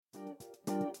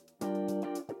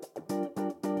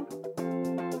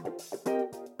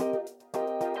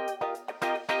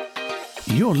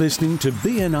You're listening to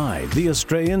BNI, the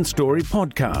Australian Story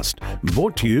Podcast,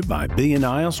 brought to you by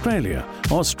BNI Australia,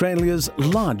 Australia's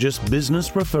largest business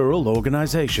referral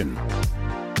organisation.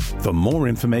 For more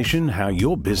information how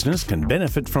your business can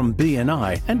benefit from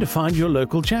BNI and to find your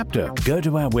local chapter, go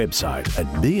to our website at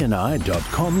bni.com.au.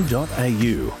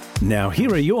 Now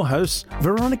here are your hosts,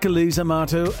 Veronica Lees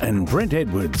Amato and Brent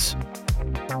Edwards.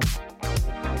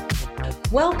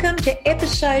 Welcome to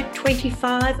episode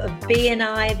 25 of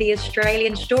BNI, the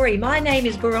Australian Story. My name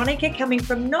is Veronica, coming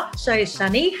from not so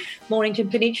sunny Mornington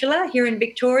Peninsula here in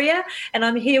Victoria, and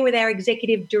I'm here with our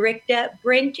Executive Director,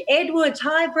 Brent Edwards.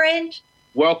 Hi, Brent.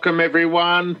 Welcome,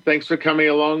 everyone. Thanks for coming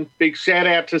along. Big shout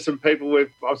out to some people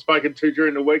I've spoken to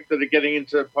during the week that are getting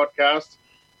into podcasts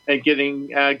and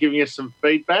giving us some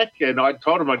feedback. And I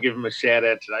told them I'd give them a shout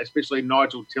out today, especially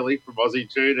Nigel Tilley from Aussie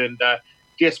Jude and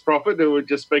Jess Prophet, who we're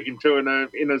just speaking to in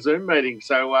a Zoom meeting.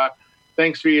 So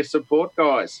thanks for your support,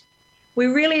 guys. We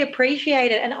really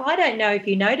appreciate it. And I don't know if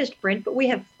you noticed, Brent, but we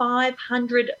have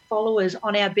 500 followers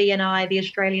on our BNI, the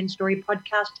Australian Story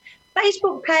Podcast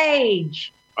Facebook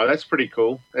page. Oh, that's pretty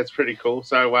cool.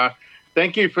 So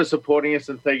thank you for supporting us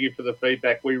and thank you for the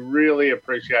feedback. We really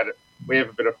appreciate it. We have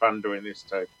a bit of fun doing this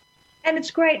too. And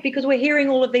it's great because we're hearing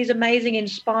all of these amazing,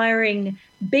 inspiring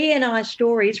BNI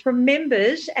stories from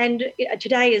members. And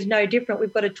today is no different.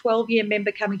 We've got a 12-year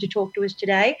member coming to talk to us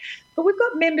today. But we've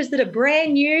got members that are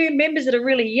brand new, members that are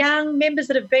really young, members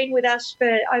that have been with us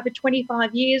for over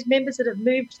 25 years, members that have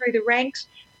moved through the ranks.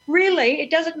 Really,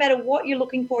 it doesn't matter what you're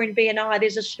looking for in BNI.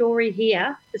 There's a story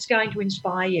here that's going to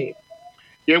inspire you.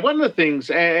 Yeah, one of the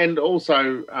things, and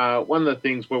also one of the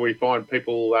things where we find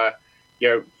people,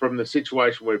 from the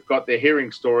situation we've got, they're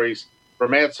hearing stories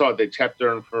from outside their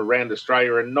chapter and from around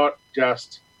Australia, and not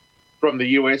just from the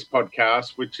US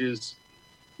podcast, which is,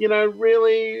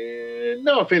 really,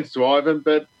 no offence to Ivan,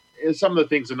 but some of the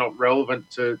things are not relevant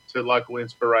to local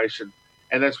inspiration.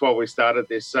 And that's why we started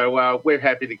this. So we're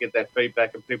happy to get that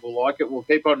feedback and people like it. We'll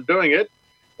keep on doing it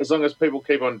as long as people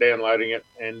keep on downloading it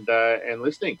and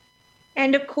listening.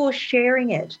 And, of course, sharing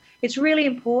it. It's really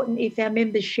important if our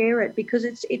members share it because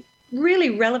it's really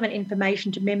relevant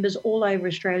information to members all over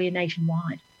Australia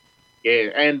nationwide. Yeah,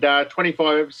 and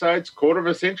 25 episodes, quarter of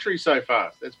a century so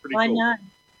far. That's pretty cool. I know.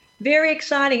 Very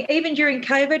exciting. Even during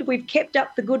COVID, we've kept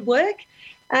up the good work.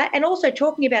 And also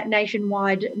talking about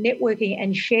nationwide networking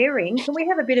and sharing, can we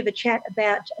have a bit of a chat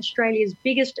about Australia's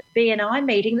biggest BNI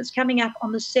meeting that's coming up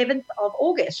on the 7th of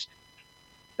August?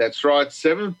 That's right,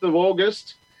 7th of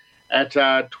August at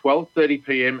 12:30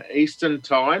 p.m. Eastern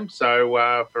Time.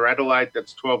 So for Adelaide,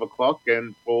 that's 12 o'clock.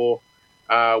 And for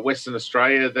Western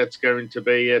Australia, that's going to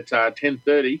be at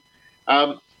 10:30.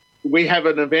 We have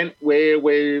an event where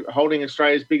we're holding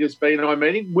Australia's biggest BNI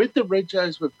meeting. With the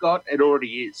regos we've got, it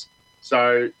already is.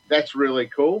 So that's really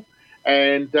cool.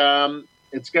 And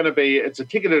it's a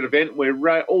ticketed event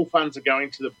where all funds are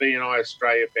going to the BNI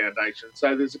Australia Foundation.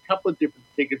 So there's a couple of different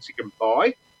tickets you can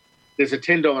buy. There's a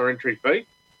 $10 entry fee,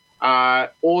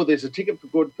 or there's a ticket for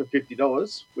good for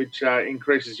 $50, which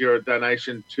increases your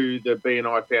donation to the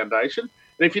BNI Foundation.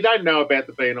 And if you don't know about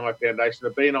the BNI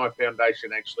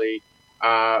Foundation actually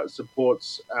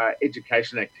supports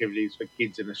education activities for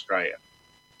kids in Australia.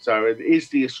 So it is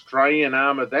the Australian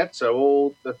arm of that. So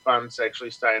all the funds actually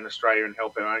stay in Australia and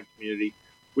help our own community,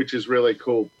 which is really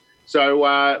cool.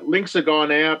 So links are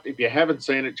gone out. If you haven't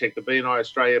seen it, check the BNI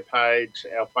Australia page,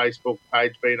 our Facebook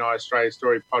page, BNI Australia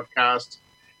Story Podcast.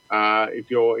 If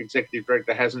your executive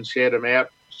director hasn't shared them out,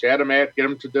 shout them out, get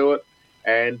them to do it,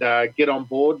 and get on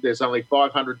board. There's only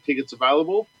 500 tickets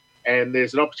available, and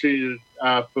there's an opportunity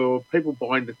for people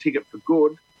buying the ticket for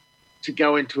good to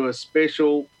go into a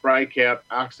special breakout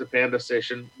Ask the Founder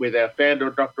session with our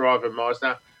founder, Dr. Ivan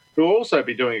Meisner, who will also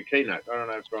be doing a keynote. I don't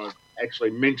know if I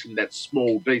actually mentioned that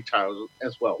small detail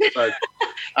as well. So, it's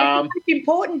an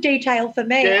important detail for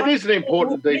me. Yeah, it is an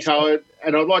important detail,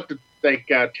 and I'd like to thank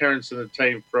Terence and the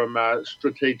team from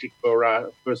Strategic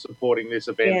for supporting this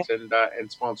event and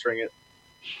sponsoring it.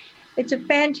 It's a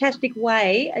fantastic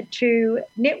way to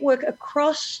network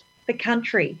across the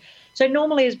country. So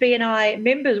normally as BNI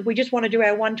members, we just want to do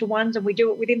our one-to-ones and we do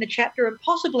it within the chapter, and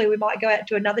possibly we might go out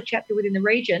to another chapter within the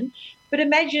region. But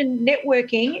imagine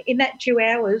networking in that 2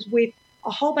 hours with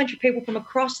a whole bunch of people from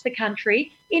across the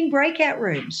country in breakout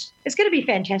rooms. It's going to be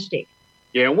fantastic.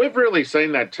 Yeah, and we've really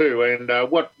seen that too. And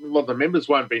what a lot of the members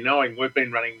won't be knowing, we've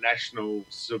been running National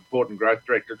Support and Growth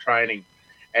Director training.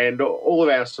 And all of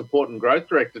our Support and Growth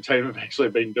Director team have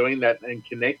actually been doing that and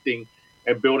connecting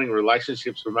and building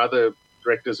relationships from other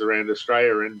directors around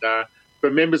Australia, and for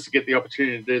members to get the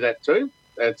opportunity to do that too,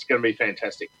 that's going to be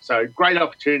fantastic. So great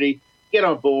opportunity. Get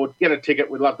on board, get a ticket.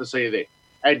 We'd love to see you there.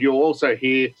 And you'll also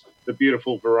hear the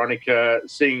beautiful Veronica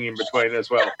singing in between as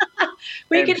well.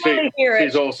 We can only hear it.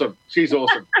 She's awesome. She's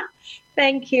awesome.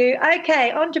 Thank you.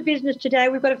 Okay, on to business today.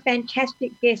 We've got a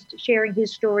fantastic guest sharing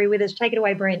his story with us. Take it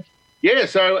away, Brent. Yeah,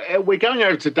 so we're going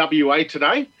over to WA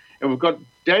today, and we've got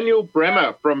Daniel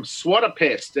Bremer from Swatter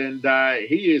Pest, and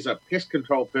he is a pest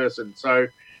control person. So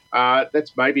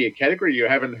that's maybe a category you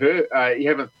haven't heard, you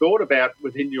haven't thought about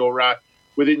within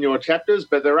your chapters,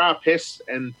 but there are pests,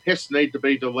 and pests need to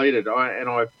be deleted, and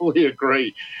I fully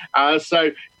agree.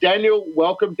 So, Daniel,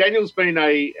 welcome. Daniel's been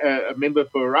a member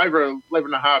for over 11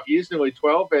 and a half years, nearly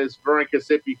 12, as Veronica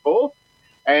said before.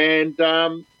 And,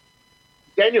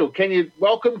 Daniel, can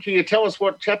you tell us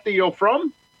what chapter you're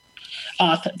from?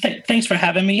 Thanks for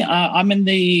having me. I'm in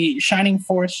the Shining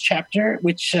Forest chapter,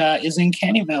 which is in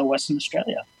Canning Vale, Western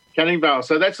Australia. Canning Vale.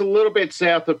 So that's a little bit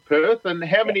south of Perth. And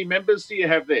how many members do you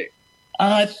have there?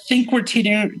 I think we're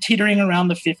teetering around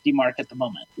the 50 mark at the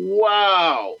moment.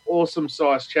 Wow. Awesome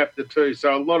size chapter too.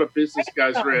 So a lot of business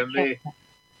goes around there.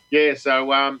 Yeah,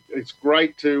 so it's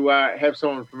great to have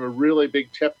someone from a really big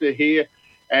chapter here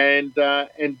and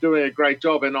doing a great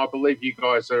job. And I believe you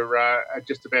guys are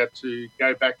just about to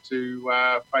go back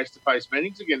to face-to-face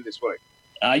meetings again this week.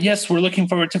 Yes, we're looking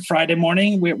forward to Friday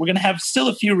morning. We're going to have still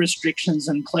a few restrictions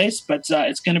in place, but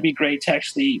it's going to be great to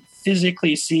actually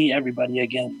physically see everybody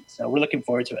again. So we're looking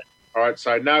forward to it. All right,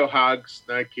 so no hugs,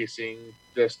 no kissing,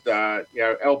 just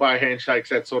elbow handshakes,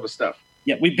 that sort of stuff.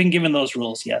 Yeah, we've been given those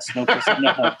rules, yes. No kissing,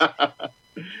 no hugs.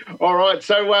 All right,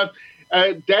 so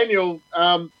Daniel,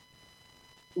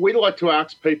 we like to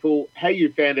ask people how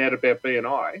you found out about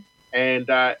BNI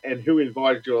and who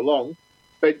invited you along.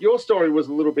 But your story was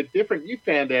a little bit different. You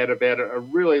found out about it a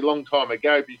really long time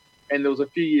ago, and there was a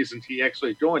few years until you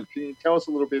actually joined. Can you tell us a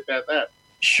little bit about that?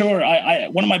 Sure.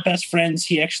 One of my best friends,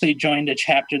 he actually joined a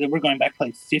chapter that we're going back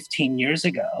like 15 years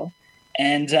ago.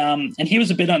 And he was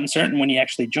a bit uncertain when he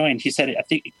actually joined. He said, I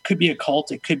think it could be a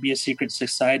cult. It could be a secret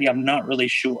society. I'm not really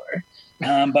sure.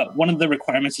 But one of the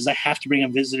requirements is I have to bring a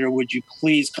visitor. Would you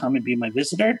please come and be my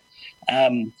visitor?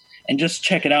 And just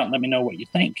check it out and let me know what you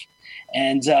think.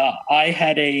 And I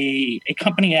had a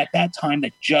company at that time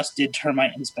that just did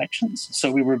termite inspections.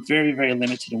 So we were very, very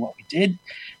limited in what we did.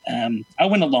 I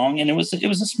went along, and it was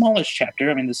a smallish chapter.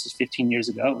 I mean, this is 15 years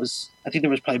ago. I think there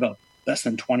was probably about less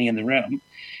than 20 in the room.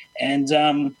 And,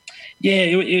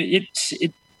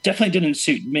 it definitely didn't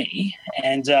suit me.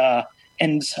 And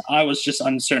I was just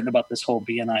uncertain about this whole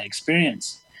BNI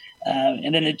experience.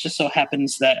 And then it just so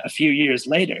happens that a few years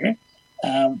later,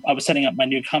 I was setting up my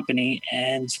new company,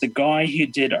 and the guy who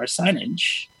did our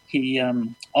signage, he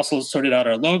also sorted out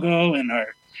our logo and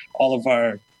all of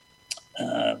our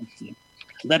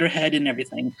letterhead and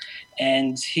everything.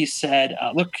 And he said,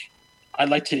 look, I'd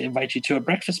like to invite you to a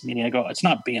breakfast meeting. I go, it's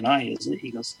not BNI, is it?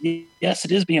 He goes, yes,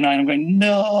 it is BNI. And I'm going,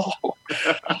 no,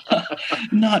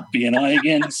 not BNI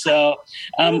again. So,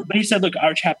 but he said, look,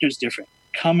 our chapter is different.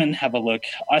 Come and have a look.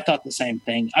 I thought the same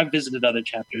thing. I've visited other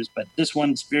chapters, but this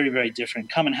one's very, very different.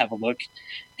 Come and have a look.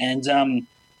 And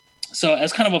so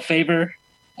as kind of a favor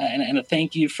and a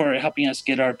thank you for helping us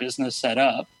get our business set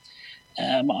up,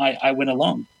 I went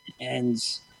along. And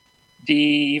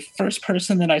the first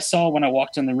person that I saw when I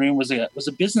walked in the room was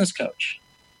a business coach.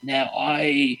 Now,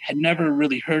 I had never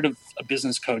really heard of a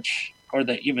business coach or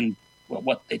even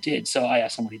what they did. So I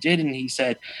asked him what he did, and he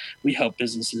said, we help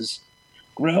businesses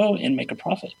grow and make a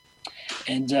profit.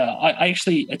 And I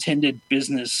actually attended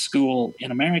business school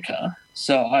in America.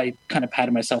 So I kind of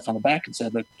patted myself on the back and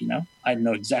said, look, I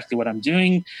know exactly what I'm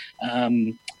doing.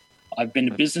 I've been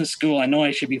to business school. I know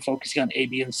I should be focusing on A,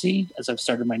 B, and C as I've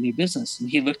started my new business. And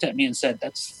he looked at me and said,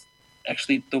 that's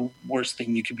actually the worst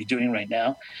thing you could be doing right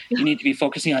now. You need to be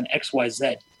focusing on X, Y,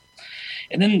 Z.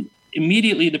 And then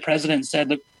immediately the president said,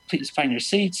 look, please find your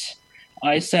seats.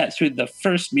 I sat through the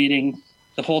first meeting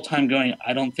the whole time going,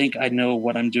 I don't think I know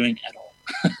what I'm doing at all.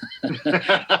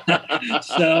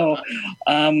 So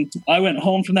I went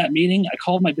home from that meeting. I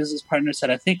called my business partner, said,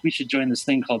 I think we should join this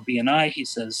thing called BNI. He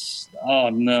says, oh,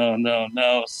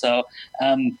 no. So,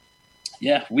 I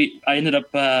ended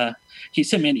up, he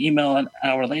sent me an email an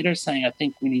hour later saying, I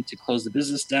think we need to close the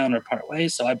business down or part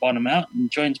ways. So I bought him out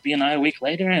and joined BNI a week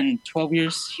later, and 12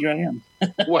 years, here I am.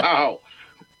 Wow.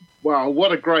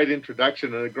 What a great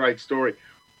introduction and a great story.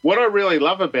 What I really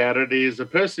love about it is the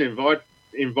person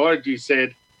invited you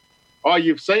said, oh,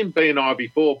 you've seen BNI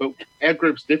before, but our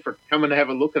group's different. Come and have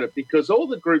a look at it, because all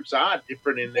the groups are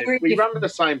different in there. We run the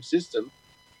same system,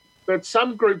 but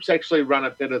some groups actually run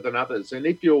it better than others. And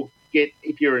if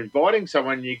you're inviting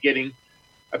someone, you're getting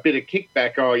a bit of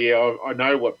kickback. Oh, yeah, I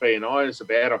know what BNI is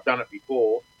about. I've done it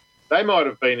before. They might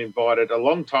have been invited a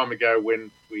long time ago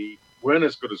when we weren't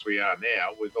as good as we are now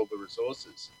with all the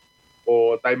resources,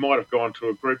 or they might have gone to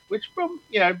a group which,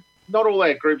 not all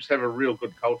our groups have a real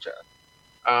good culture,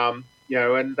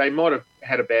 and they might have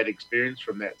had a bad experience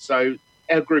from that. So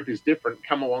our group is different.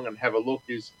 Come along and have a look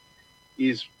is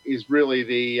really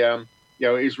the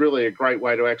is really a great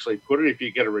way to actually put it if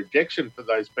you get a rejection for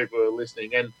those people who are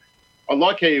listening. And I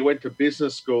like how you went to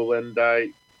business school and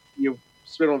you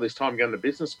spent all this time going to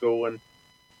business school, and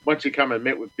once you come and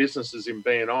met with businesses in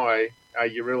BNI,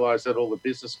 you realise that all the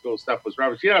business school stuff was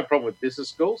rubbish. You know, the problem with business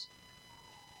schools,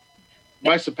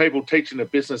 most of the people teaching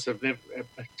at business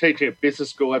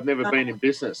school have never been in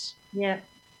business. Yeah.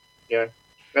 Yeah,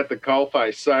 at the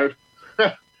coalface. So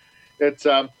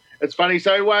it's funny.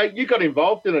 So you got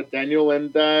involved in it, Daniel,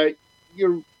 and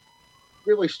you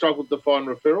really struggled to find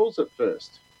referrals at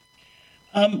first.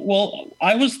 Well,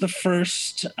 I was the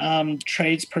first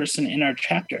tradesperson in our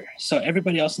chapter. So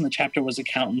everybody else in the chapter was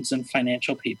accountants and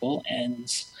financial people.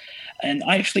 And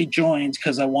I actually joined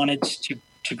because I wanted to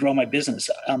grow my business.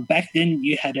 Back then,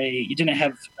 you didn't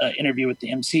have an interview with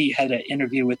the MC. You had an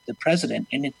interview with the president.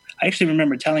 And I actually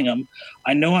remember telling him,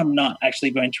 I know I'm not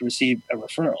actually going to receive a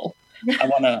referral.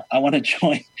 I want to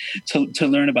join to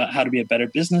learn about how to be a better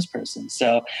business person.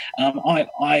 So I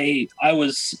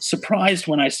was surprised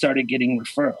when I started getting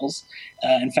referrals.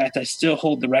 In fact, I still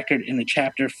hold the record in the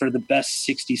chapter for the best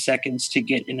 60 seconds to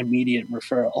get an immediate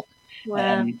referral.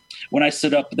 Wow. When I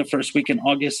stood up the first week in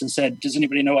August and said, "Does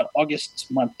anybody know what August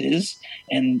month is?"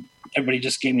 and everybody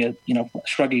just gave me a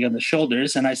shrugging of the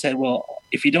shoulders, and I said, "Well,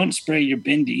 if you don't spray your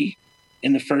bindi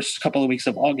in the first couple of weeks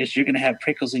of August, you're going to have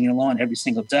prickles in your lawn every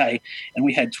single day." And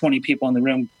we had 20 people in the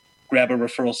room grab a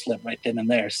referral slip right then and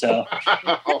there. So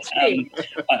I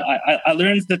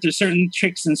learned that there's certain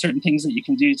tricks and certain things that you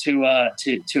can do to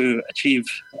achieve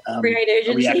create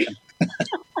urgency. a reaction.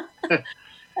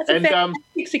 That's a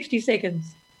fantastic 60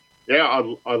 seconds. Yeah,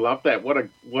 I love that. What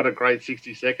a great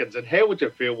 60 seconds. And how would you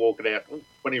feel walking out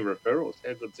 20 referrals?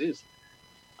 How good's this?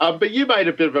 But you made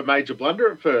a bit of a major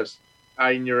blunder at first.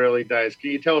 In your early days,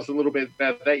 can you tell us a little bit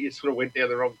about that? You sort of went down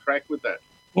the wrong track with that.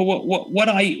 Well,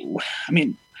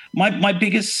 my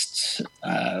biggest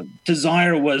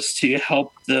desire was to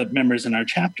help the members in our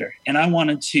chapter, and I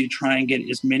wanted to try and get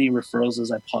as many referrals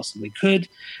as I possibly could.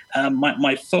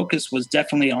 My focus was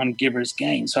definitely on giver's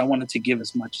gain, so I wanted to give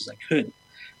as much as I could.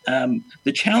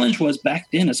 The challenge was back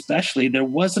then, especially, there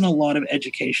wasn't a lot of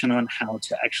education on how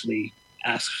to actually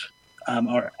ask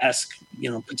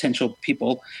potential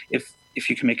people if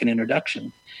you can make an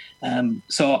introduction.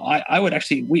 So I would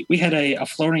actually, we had a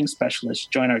flooring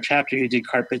specialist join our chapter who did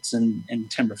carpets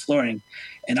and timber flooring.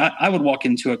 And I would walk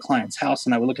into a client's house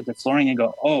and I would look at the flooring and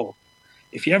go, "Oh,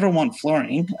 if you ever want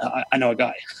flooring, I know a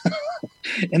guy."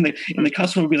 and the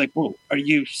customer would be like, "Well, are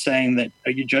you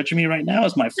judging me right now?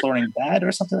 Is my flooring bad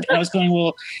or something?" And I was going,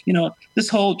 "Well, this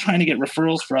whole trying to get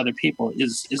referrals for other people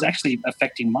is actually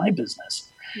affecting my business."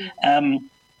 Yeah.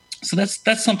 So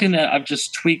that's something that I've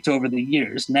just tweaked over the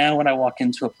years. Now when I walk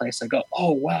into a place, I go,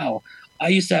 "Oh, wow, I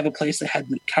used to have a place that had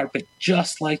the carpet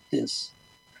just like this."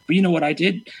 But you know what I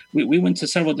did? We went to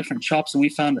several different shops and we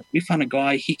found a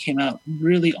guy. He came out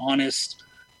really honest,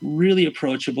 really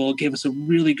approachable, gave us a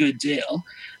really good deal.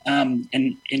 And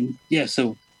then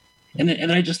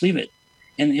I just leave it.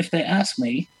 And if they ask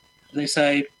me, they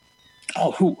say,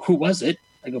 "Oh, who was it?"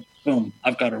 I go, "Boom,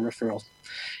 I've got a referral."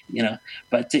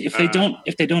 But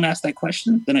if they don't ask that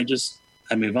question, then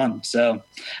I move on. So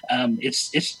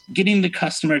it's getting the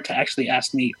customer to actually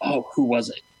ask me, "Oh, who was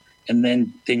it?" And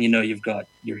then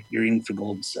you're in for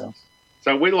gold. So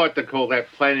we like to call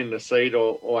that planting the seed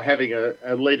or having a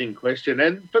leading question.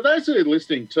 And for those who are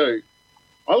listening too,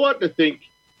 I like to think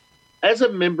as a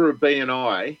member of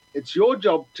BNI, it's your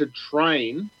job to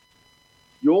train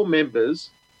your members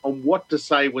on what to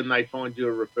say when they find you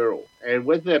a referral, and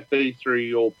whether that be through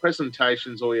your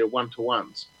presentations or your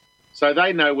one-to-ones. So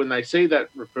they know when they see that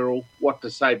referral what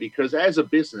to say, because as a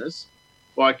business,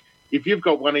 like if you've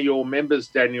got one of your members,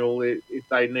 Daniel, if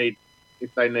they need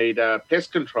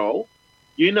pest control,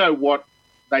 you know what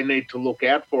they need to look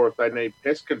out for if they need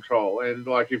pest control. And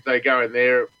like if they go in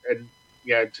there and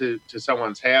to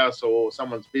someone's house or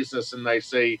someone's business and they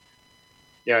see,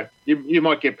 you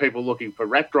might get people looking for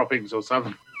rat droppings or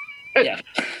something. Yeah.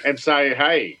 And say,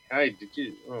 hey, did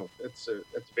you? Oh, that's a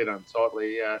bit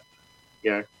unsightly. I've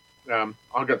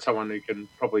got someone who can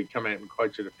probably come out and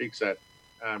quote you to fix that.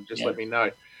 Let me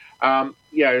know.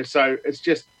 So it's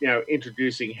just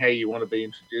introducing how you want to be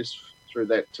introduced through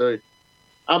that too.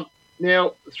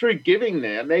 Now through giving,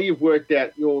 now you've worked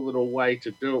out your little way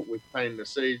to do it with planting the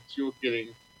seeds. You're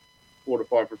getting 4 to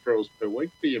 5 referrals per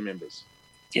week for your members.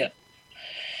 Yeah.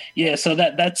 Yeah, so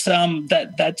that's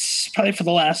probably for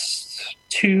the last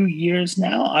 2 years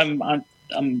now.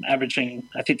 I'm averaging.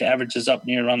 I think the average is up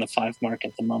near around the 5 mark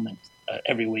at the moment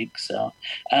every week. So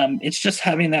it's just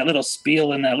having that little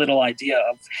spiel and that little idea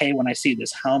of, hey, when I see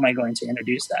this, how am I going to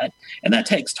introduce that? And that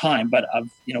takes time, but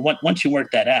once you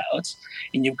work that out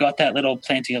and you've got that little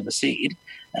planting of the seed,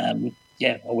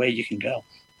 away you can go.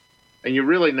 And you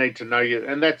really need to know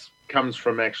and that comes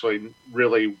from actually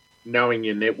really knowing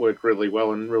your network really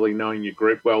well and really knowing your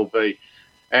group well, V.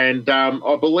 And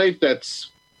I believe that's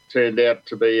turned out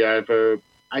to be over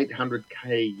 $800K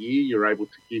a year you're able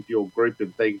to give your group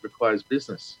and they for closed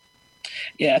business.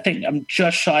 Yeah, I think I'm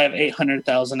just shy of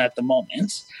 800,000 at the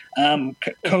moment.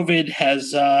 COVID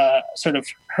has sort of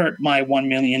hurt my 1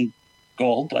 million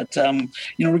goal, but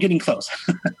we're getting close.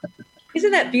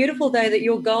 Isn't that beautiful, though, that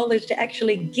your goal is to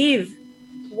actually give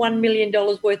 $1 million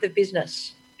worth of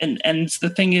business? And the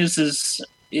thing is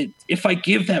if I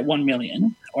give that 1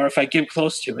 million, or if I give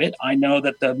close to it, I know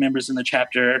that the members in the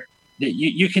chapter, that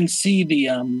you can see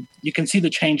the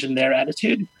change in their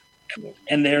attitude,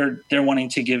 and they're wanting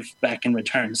to give back in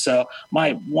return. So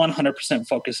my 100%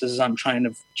 focus is on trying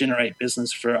to generate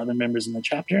business for other members in the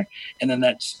chapter, and then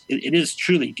it is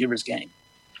truly giver's gain.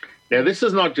 Now, this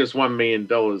is not just $1 million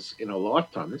in a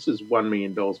lifetime. This is $1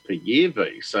 million per year,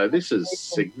 V. So this is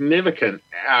significant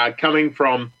coming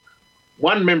from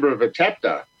one member of a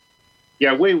chapter.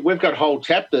 Yeah, we've got whole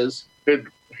chapters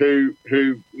who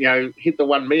hit the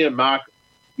 1 million mark,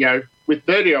 with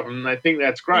 30 of them. They think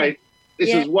that's great.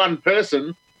 This is one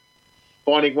person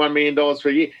finding $1 million per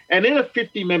year. And in a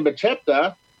 50-member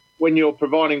chapter, when you're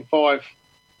providing 5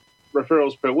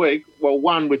 referrals per week, well,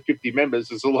 1 with 50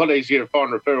 members is a lot easier to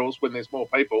find referrals when there's more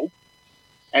people,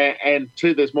 and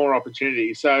 2, there's more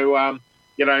opportunity. So,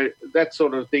 that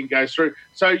sort of thing goes through.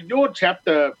 So your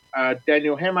chapter,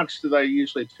 Daniel, how much do they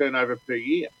usually turn over per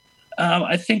year?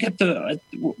 I think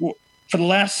for the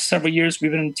last several years,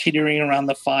 we've been teetering around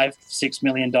the $5-6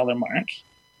 million mark.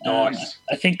 Nice.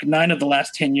 I think 9 of the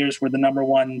last 10 years were the number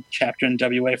 1 chapter in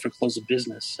WA for close of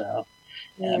business. So,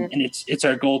 and it's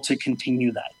our goal to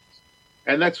continue that.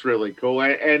 And that's really cool.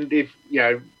 And if,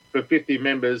 for 50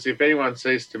 members, if anyone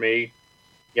says to me,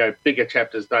 bigger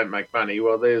chapters don't make money,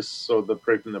 well, there's sort of the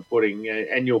proof in the pudding.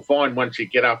 And you'll find once you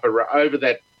get up over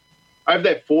that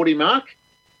 40 mark,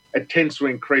 it tends to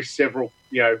increase several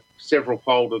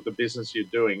fold of the business you're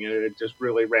doing. It just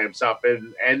really ramps up.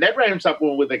 And that ramps up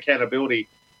well with accountability,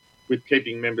 with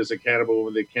keeping members accountable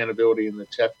with accountability in the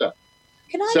chapter.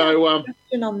 Can I ask a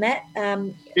question on that?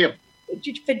 Yeah.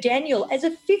 For Daniel, as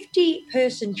a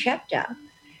 50-person chapter,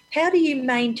 how do you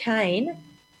maintain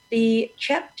the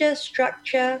chapter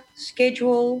structure,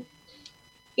 schedule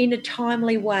in a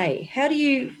timely way? How do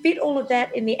you fit all of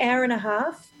that in the hour and a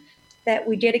half that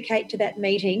we dedicate to that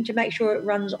meeting to make sure it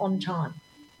runs on time?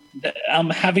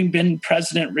 Having been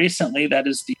president recently, that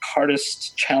is the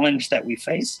hardest challenge that we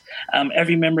face.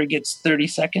 Every member gets 30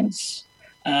 seconds.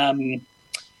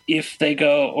 If they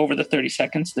go over the 30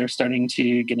 seconds, they're starting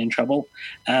to get in trouble.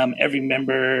 Every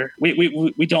member,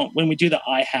 we don't, when we do the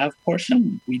I have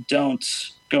portion, we don't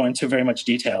go into very much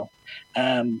detail,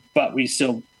 but we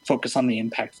still focus on the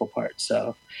impactful part.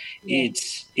 So it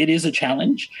is a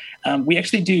challenge. We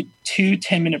actually do 2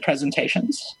 10-minute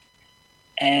presentations,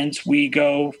 and we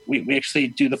actually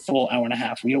do the full hour and a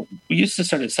half. We used to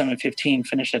start at 7:15,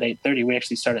 finish at 8:30. We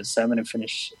actually start at 7 and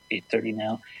finish 8:30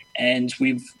 now. And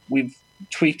we've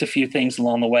tweaked a few things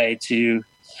along the way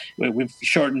we've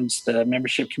shortened the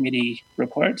membership committee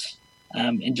reports,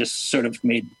 and just sort of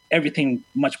made everything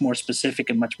much more specific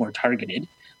and much more targeted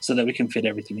so that we can fit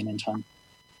everything in time.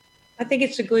 I think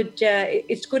it's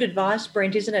good advice,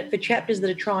 Brent, isn't it, for chapters that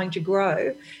are trying to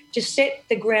grow, to set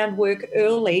the groundwork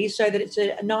early so that it's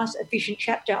a nice, efficient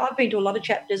chapter. I've been to a lot of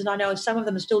chapters, and I know some of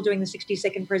them are still doing the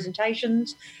 60-second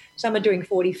presentations. Some are doing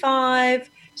 45,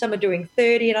 some are doing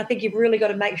 30, and I think you've really got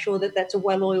to make sure that that's a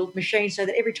well-oiled machine so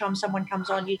that every time someone comes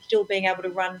on, you're still being able to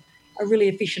run a really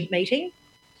efficient meeting.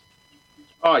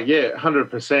 Oh, yeah,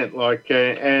 100%.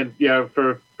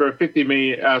 For a 50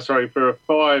 million, for a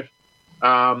 5,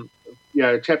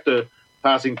 chapter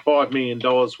passing $5 million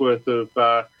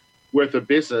worth of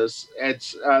business,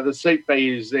 it's the seat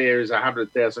fees there is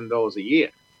 $100,000 a year.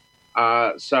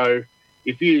 So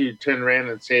if you turn around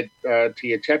and said to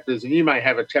your chapters, and you may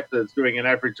have a chapter that's doing an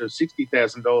average of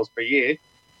 $60,000 per year,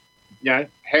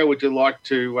 how would you like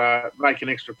to make an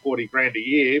extra $40,000 a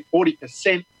year,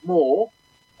 40% more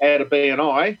out of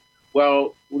BNI?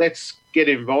 Well, let's get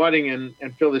inviting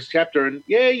and fill this chapter. And,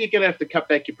 you're going to have to cut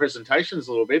back your presentations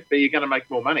a little bit, but you're going to make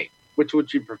more money. Which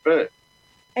would you prefer?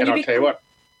 And I'll tell you what,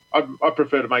 I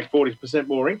prefer to make 40%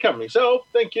 more income myself.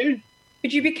 Thank you.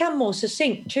 But you become more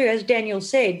succinct too, as Daniel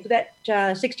said. That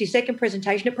 60-second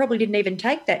presentation, it probably didn't even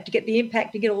take that to get the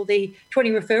impact, to get all the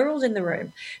 20 referrals in the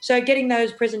room. So getting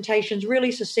those presentations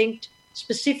really succinct,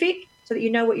 specific, so that you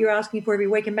know what you're asking for every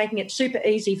week, and making it super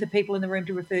easy for people in the room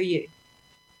to refer you.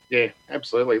 Yeah,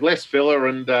 absolutely. Less filler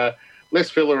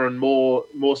and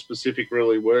more specific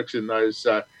really works in those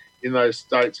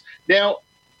states. Now,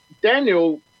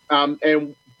 Daniel,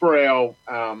 and for our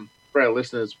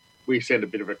listeners, we send a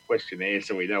bit of a questionnaire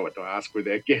so we know what to ask with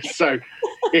our guests. So,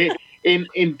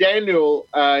 in Daniel,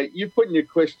 you put in your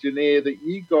questionnaire that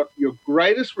you got your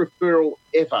greatest referral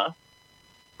ever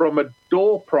from a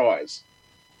door prize.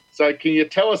 So, can you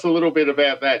tell us a little bit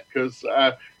about that? Because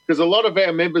a lot of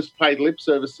our members paid lip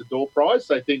service to door prize.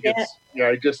 They think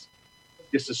it's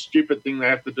just a stupid thing they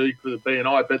have to do for the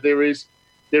BNI, but there is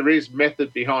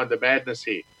method behind the madness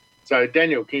here. So,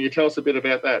 Daniel, can you tell us a bit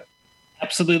about that?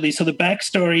 Absolutely. So the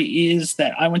backstory is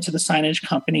that I went to the signage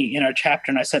company in our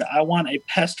chapter and I said, I want a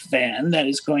pest van that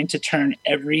is going to turn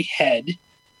every head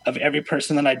of every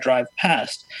person that I drive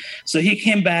past. So he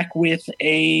came back with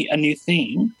a new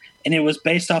theme, and it was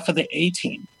based off of the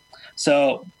A-Team.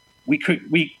 So we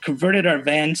converted our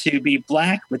van to be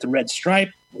black with a red stripe,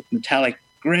 with metallic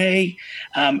gray,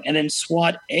 and then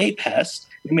SWAT A-Pest.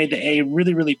 We made the A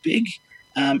really, really big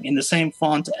in the same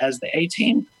font as the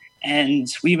A-Team. And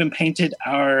we even painted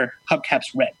our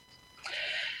hubcaps red.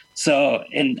 So,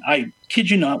 and I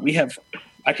kid you not,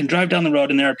 I can drive down the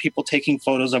road and there are people taking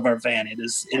photos of our van.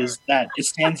 It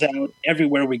stands out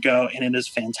everywhere we go, and it is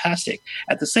fantastic.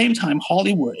 At the same time,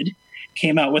 Hollywood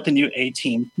came out with a new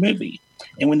A-Team movie.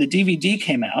 And when the DVD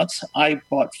came out, I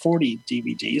bought 40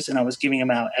 DVDs and I was giving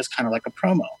them out as kind of like a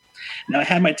promo. Now I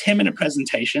had my 10-minute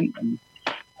presentation, and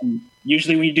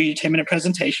usually when you do your 10-minute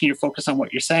presentation, you're focused on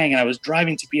what you're saying. And I was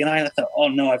driving to BNI and I thought, oh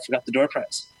no, I forgot the door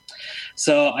prize.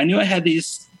 So I knew I had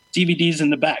these DVDs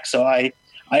in the back. So I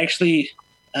actually,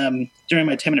 during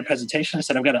my 10-minute presentation, I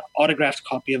said, I've got an autographed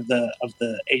copy of the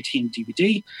A-Team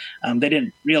DVD. They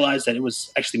didn't realize that it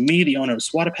was actually me, the owner of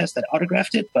SWAT A-Pest, that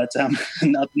autographed it, but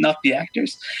not the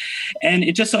actors. And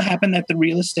it just so happened that the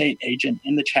real estate agent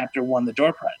in the chapter won the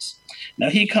door prize. Now,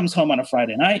 he comes home on a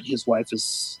Friday night. His wife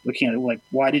is looking at it like,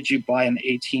 why did you buy an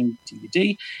A-Team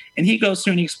DVD? And he goes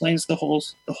through and he explains the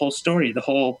whole story,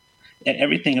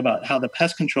 everything about how the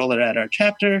pest controller at our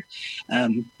chapter,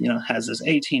 has this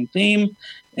A-Team theme.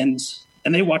 And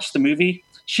they watch the movie.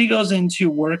 She goes into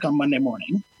work on Monday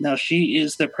morning. Now, she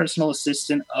is the personal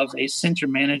assistant of a center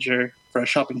manager for a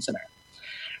shopping center.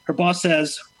 Her boss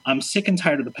says, I'm sick and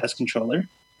tired of the pest controller.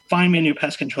 Find me a new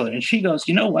pest controller. And she goes,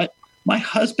 you know what? My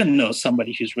husband knows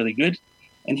somebody who's really good.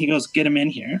 And he goes, get him in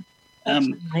here. That's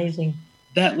amazing.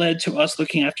 That led to us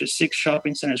looking after 6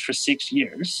 shopping centers for 6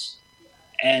 years.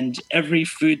 And every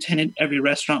food tenant, every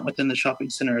restaurant within the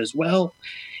shopping center as well.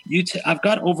 I've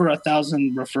got over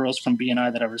 1,000 referrals from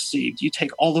BNI that I've received. You take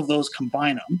all of those,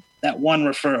 combine them. That one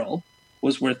referral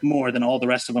was worth more than all the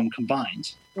rest of them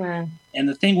combined. Wow. And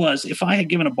the thing was, if I had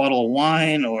given a bottle of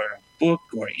wine or a book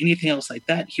or anything else like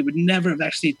that, he would never have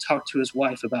actually talked to his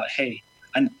wife about, hey,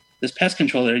 and this pest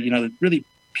controller, really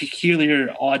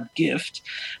peculiar, odd gift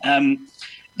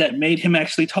that made him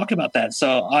actually talk about that.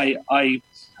 So I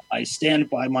stand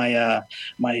by my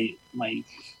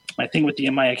my thing with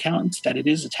my accountant that it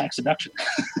is a tax deduction.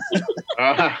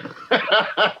 What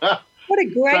a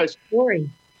great story!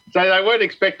 So they weren't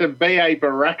expecting B.A.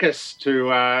 Baracus to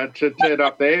turn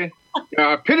up there.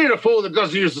 Pity the fool that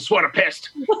doesn't use the SWAT A-Pest.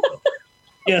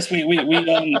 Yes, we've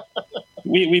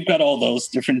got all those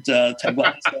different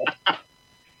taglines. So.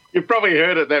 You've probably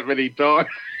heard it that many times.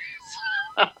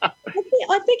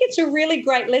 I think it's a really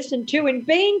great lesson too in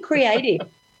being creative.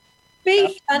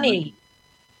 Be funny.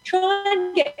 Try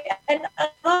and get. And I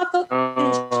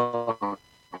thought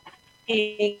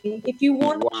if you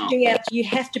want to do out, you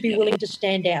have to be willing to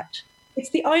stand out.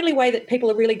 It's the only way that people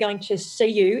are really going to see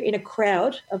you in a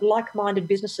crowd of like-minded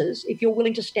businesses, if you're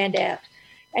willing to stand out.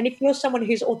 And if you're someone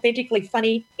who's authentically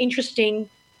funny, interesting,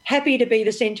 happy to be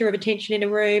the centre of attention in a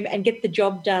room and get the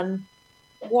job done,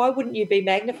 why wouldn't you be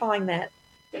magnifying that?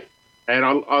 And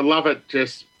I love it,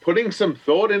 just putting some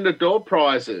thought into door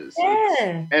prizes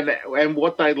and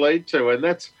what they lead to. And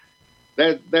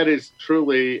that is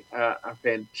truly a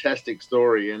fantastic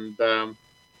story. And can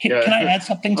I add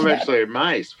something to that? I'm actually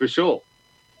amazed, for sure.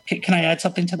 Can I add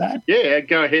something to that? Yeah,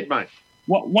 go ahead, mate.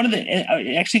 Well,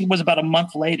 it actually was about a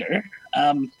month later.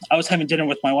 I was having dinner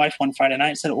with my wife one Friday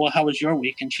night. I said, well, how was your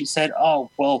week? And she said,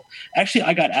 oh, well, actually,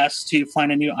 I got asked to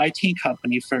find a new IT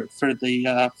company for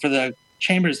the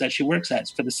chambers that she works at,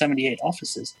 for the 78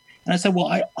 offices. And I said,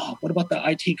 well, what about the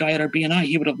IT guy at our BNI?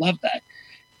 He would have loved that.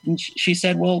 And she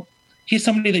said, well, he's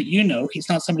somebody that you know. He's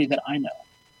not somebody that I know.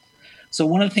 So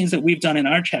one of the things that we've done in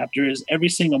our chapter is every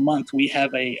single month we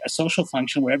have a social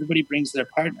function where everybody brings their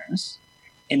partners.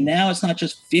 And now it's not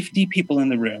just 50 people in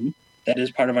the room that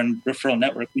is part of our referral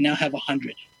network. We now have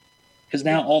 100 because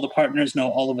now all the partners know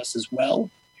all of us as well.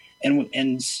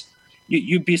 And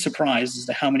you'd be surprised as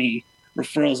to how many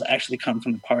referrals actually come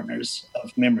from the partners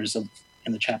of members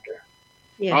in the chapter.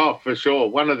 Yeah. Oh, for sure.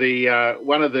 One of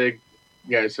the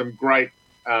some great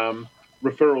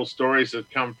referral stories have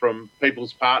come from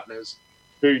people's partners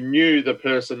who knew the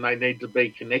person they need to be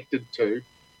connected to,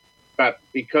 but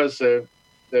because the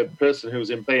person who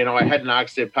was in BNI hadn't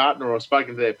asked their partner or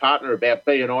spoken to their partner about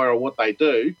BNI or what they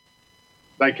do,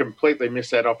 they completely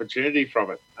missed that opportunity from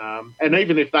it. And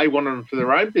even if they wanted them for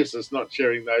their own business, not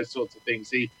sharing those sorts of things,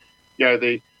 the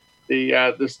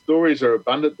stories are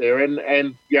abundant there,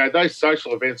 and those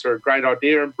social events are a great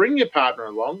idea. And bring your partner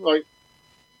along. Like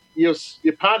your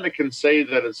partner can see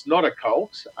that it's not a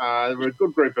cult. We're a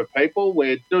good group of people.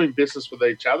 We're doing business with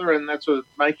each other, and that's what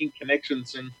making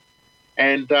connections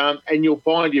and you'll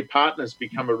find your partners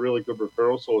become a really good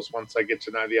referral source once they get to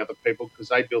know the other people because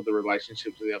they build the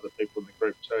relationships with the other people in the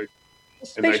group too.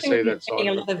 Especially and they see that spending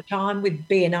a lot of time with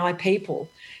BNI people.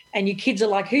 And your kids are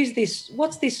like, who's this?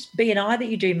 What's this BNI that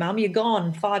you do, Mum? You're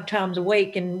gone 5 times a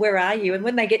week, and where are you? And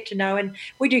when they get to know, and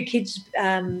we do kids'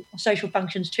 social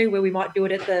functions too, where we might do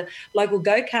it at the local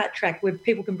go-kart track where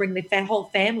people can bring their whole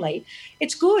family.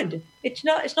 It's good. It's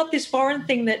not this foreign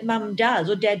thing that Mum does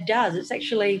or Dad does.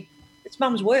 It's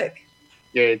Mum's work.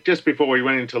 Yeah, just before we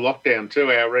went into lockdown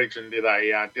too, our region did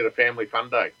a family fun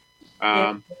day.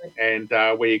 And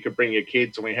where you could bring your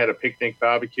kids, and we had a picnic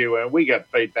barbecue, and we got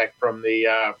feedback from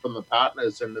the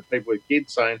partners and the people with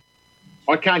kids saying,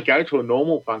 I can't go to a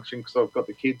normal function because I've got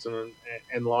the kids and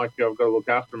I've got to look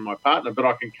after my partner, but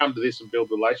I can come to this and build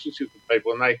relationships with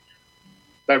people, and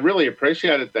they really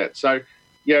appreciated that. So,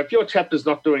 if your chapter's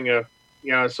not doing a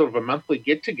sort of a monthly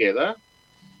get together,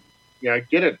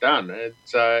 get it done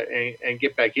and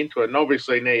get back into it. And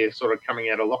obviously now you're sort of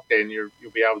coming out of lockdown, you'll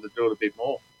be able to do it a bit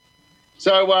more.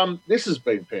 So this has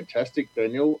been fantastic,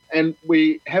 Daniel. And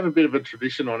we have a bit of a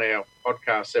tradition on our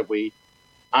podcast that we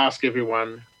ask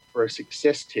everyone for a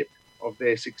success tip of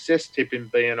their success tip in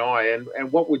BNI.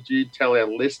 And what would you tell our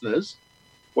listeners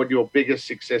what your biggest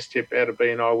success tip out of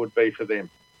BNI would be for them?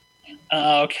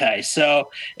 Okay, so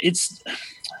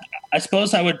I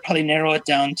suppose I would probably narrow it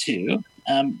down to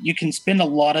you can spend a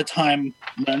lot of time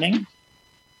learning,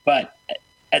 but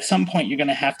at some point you're going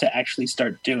to have to actually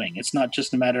start doing. It's not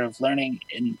just a matter of learning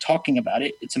and talking about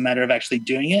it. It's a matter of actually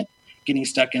doing it, getting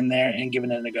stuck in there and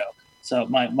giving it a go. So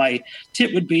my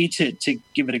tip would be to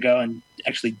give it a go and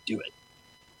actually do it.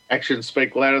 Actions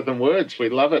speak louder than words. We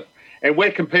love it. And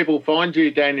where can people find you,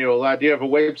 Daniel? Do you have a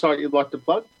website you'd like to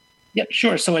plug? Yeah,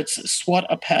 sure. So it's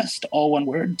swatapest, all one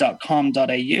word,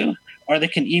 .com.au, or they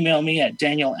can email me at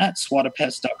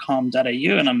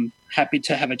daniel@swatapest.com.au, and I'm happy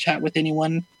to have a chat with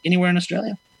anyone anywhere in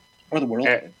Australia or the world.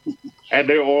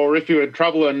 Or if you're in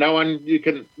trouble and no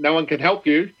one can help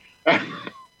you.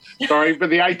 Sorry for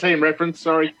the A-Team reference.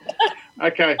 Sorry.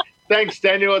 Okay. Thanks,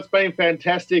 Daniel. It's been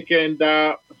fantastic and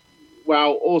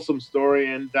awesome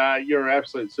story. And you're an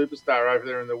absolute superstar over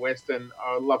there in the West. And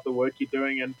I love the work you're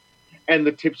doing and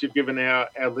the tips you've given our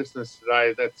listeners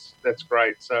today. That's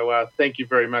great. So thank you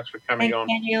very much for coming on.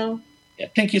 Daniel. Yeah,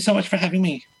 thank you so much for having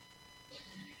me.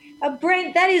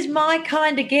 Brent, that is my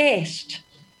kind of guest.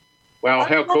 Wow,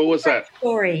 how cool was that?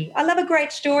 Story. I love a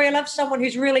great story. I love someone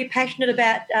who's really passionate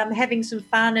about having some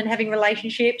fun and having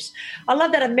relationships. I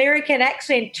love that American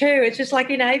accent too. It's just like,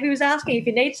 if he was asking if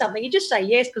you need something, you just say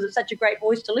yes because it's such a great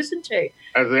voice to listen to.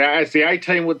 As the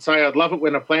A-Team would say, I'd love it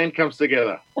when a plan comes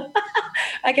together.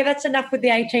 Okay, that's enough with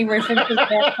the A-Team references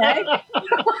now, okay?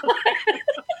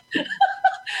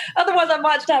 Otherwise, I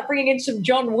might start bringing in some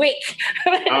John Wick.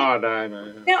 Oh, no.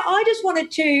 Now, I just wanted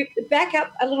to back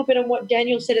up a little bit on what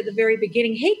Daniel said at the very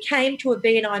beginning. He came to a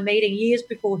BNI meeting years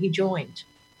before he joined.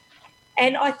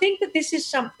 And I think that this is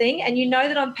something, and you know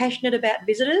that I'm passionate about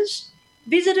visitors.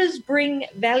 Visitors bring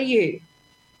value.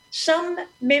 Some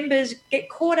members get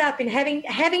caught up in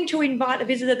having to invite a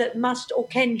visitor that must or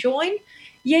can join.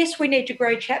 Yes, we need to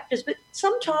grow chapters, but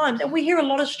sometimes, and we hear a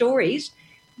lot of stories,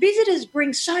 visitors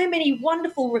bring so many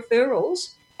wonderful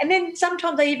referrals, and then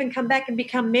sometimes they even come back and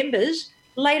become members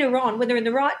later on when they're in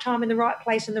the right time, in the right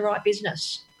place, in the right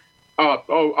business. I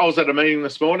was at a meeting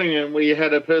this morning and we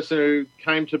had a person who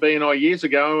came to BNI years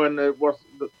ago and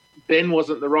then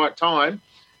wasn't the right time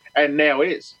and now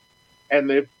is. And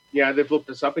they've looked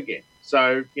us up again.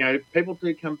 So, people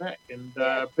do come back and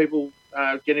people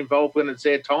get involved when it's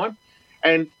their time.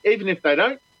 And even if they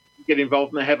don't, get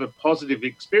involved and they have a positive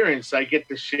experience, they get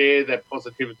to share that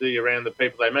positivity around the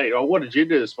people they meet. Oh, what did you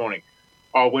do this morning?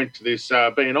 I went to this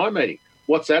BNI meeting.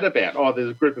 What's that about? Oh,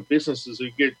 there's a group of businesses who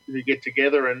get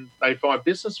together and they find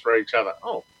business for each other.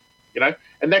 Oh,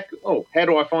 and that. Oh, how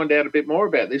do I find out a bit more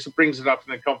about this? It brings it up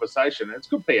in the conversation. It's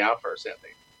good PR for us out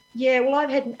there. Yeah, well, I've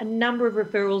had a number of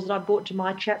referrals that I've brought to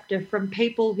my chapter from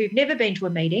people who've never been to a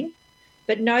meeting,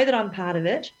 but know that I'm part of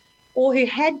it, or who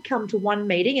had come to one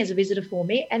meeting as a visitor for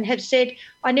me and have said,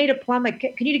 "I need a plumber.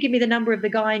 Can you give me the number of the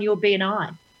guy in your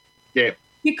BNI?" Yeah.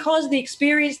 Because the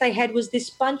experience they had was this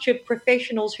bunch of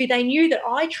professionals who they knew that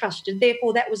I trusted,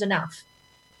 therefore that was enough.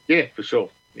 Yeah, for sure.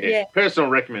 Yeah. Personal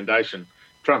recommendation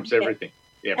trumps everything.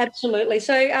 Yeah. Absolutely.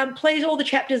 So please, all the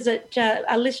chapters that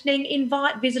are listening,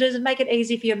 invite visitors and make it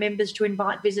easy for your members to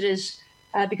invite visitors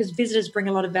because visitors bring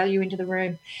a lot of value into the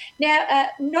room. Now,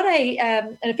 not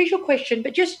an official question,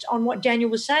 but just on what Daniel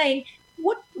was saying,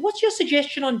 what's your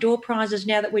suggestion on door prizes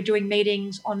now that we're doing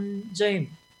meetings on Zoom?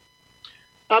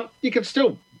 You can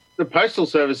still, the postal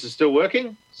service is still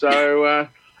working. So,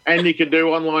 and you can do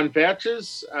online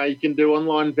vouchers. You can do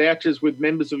online vouchers with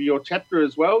members of your chapter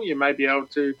as well. You may be able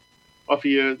to offer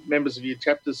your members of your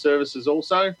chapter services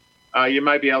also. You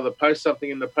may be able to post something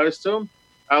in the post to them.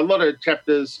 A lot of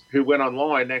chapters who went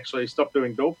online actually stopped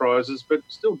doing door prizes, but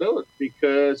still do it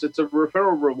because it's a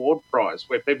referral reward prize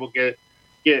where people get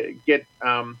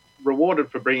rewarded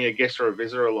for bringing a guest or a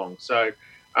visitor along. So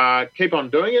keep on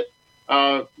doing it.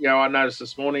 I noticed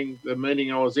this morning, the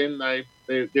meeting I was in,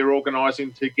 they're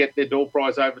organising to get their door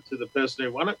prize over to the person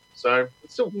who won it. So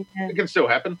it can still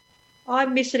happen. I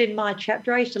miss it in my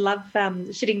chapter. I used to love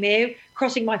sitting there,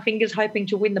 crossing my fingers, hoping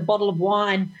to win the bottle of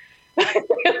wine.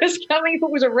 It was coming. If it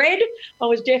was a red, I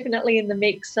was definitely in the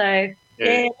mix. So,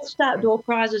 let's start door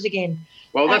prizes again.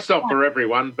 Well, that's not for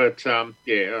everyone, but, I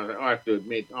have to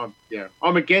admit,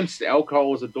 I'm against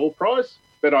alcohol as a door prize,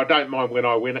 but I don't mind when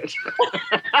I win it.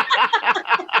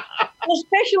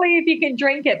 Especially if you can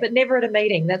drink it, but never at a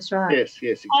meeting. That's right. Yes,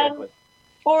 exactly.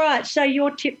 All right, so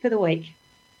your tip for the week.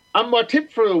 My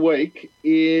tip for the week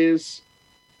is,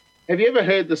 have you ever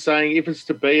heard the saying, if it's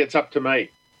to be, it's up to me?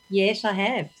 Yes, I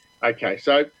have. Okay,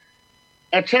 so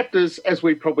our chapters, as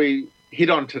we probably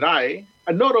hit on today,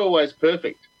 are not always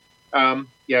perfect.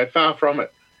 Far from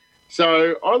it.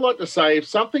 So I like to say, if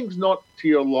something's not to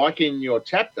your liking in your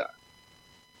chapter,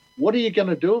 what are you going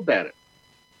to do about it?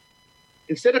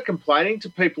 Instead of complaining to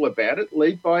people about it,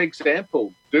 lead by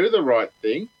example. Do the right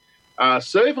thing.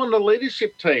 Serve on the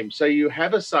leadership team so you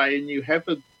have a say and you have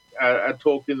a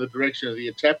talk in the direction of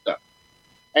your chapter.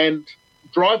 And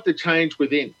drive the change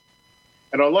within.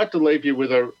 And I'd like to leave you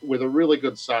with a really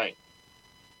good saying.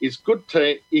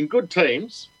 In good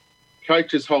teams,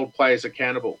 coaches hold players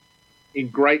accountable. In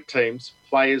great teams,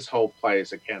 players hold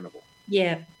players accountable.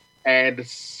 Yeah. And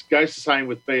it goes the same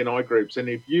with BNI groups. And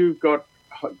if you've got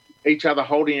each other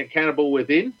holding accountable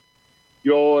within,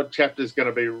 your chapter is going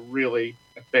to be really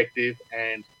effective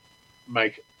and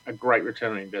make a great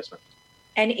return on investment.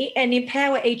 And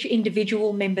empower each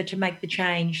individual member to make the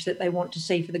change that they want to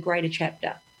see for the greater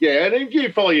chapter. Yeah, and if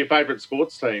you follow your favourite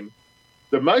sports team,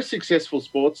 the most successful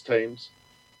sports teams,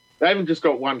 they haven't just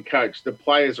got one coach. The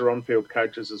players are on-field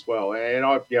coaches as well. And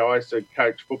I used to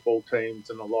coach football teams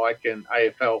and the like and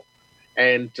AFL.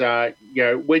 And,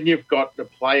 when you've got the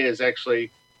players actually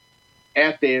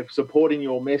out there supporting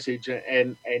your message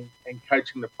and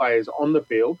coaching the players on the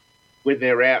field when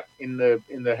they're out in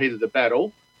the heat of the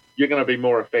battle, you're going to be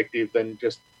more effective than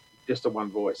just a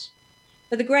one voice.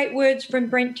 So the great words from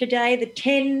Brent today, the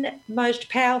 10 most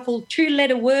powerful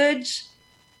 2-letter words.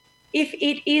 If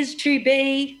it is to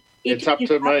be, it's up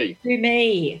to me. To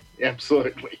me.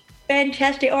 Absolutely.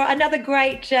 Fantastic. All right, another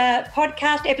great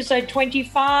podcast, episode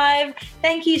 25.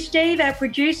 Thank you, Steve, our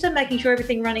producer, making sure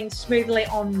everything running smoothly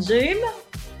on Zoom.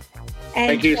 And,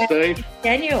 thank you, Steve.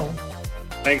 Daniel.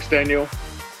 Thanks, Daniel.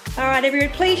 All right, everyone,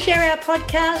 please share our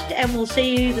podcast and we'll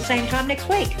see you the same time next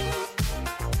week.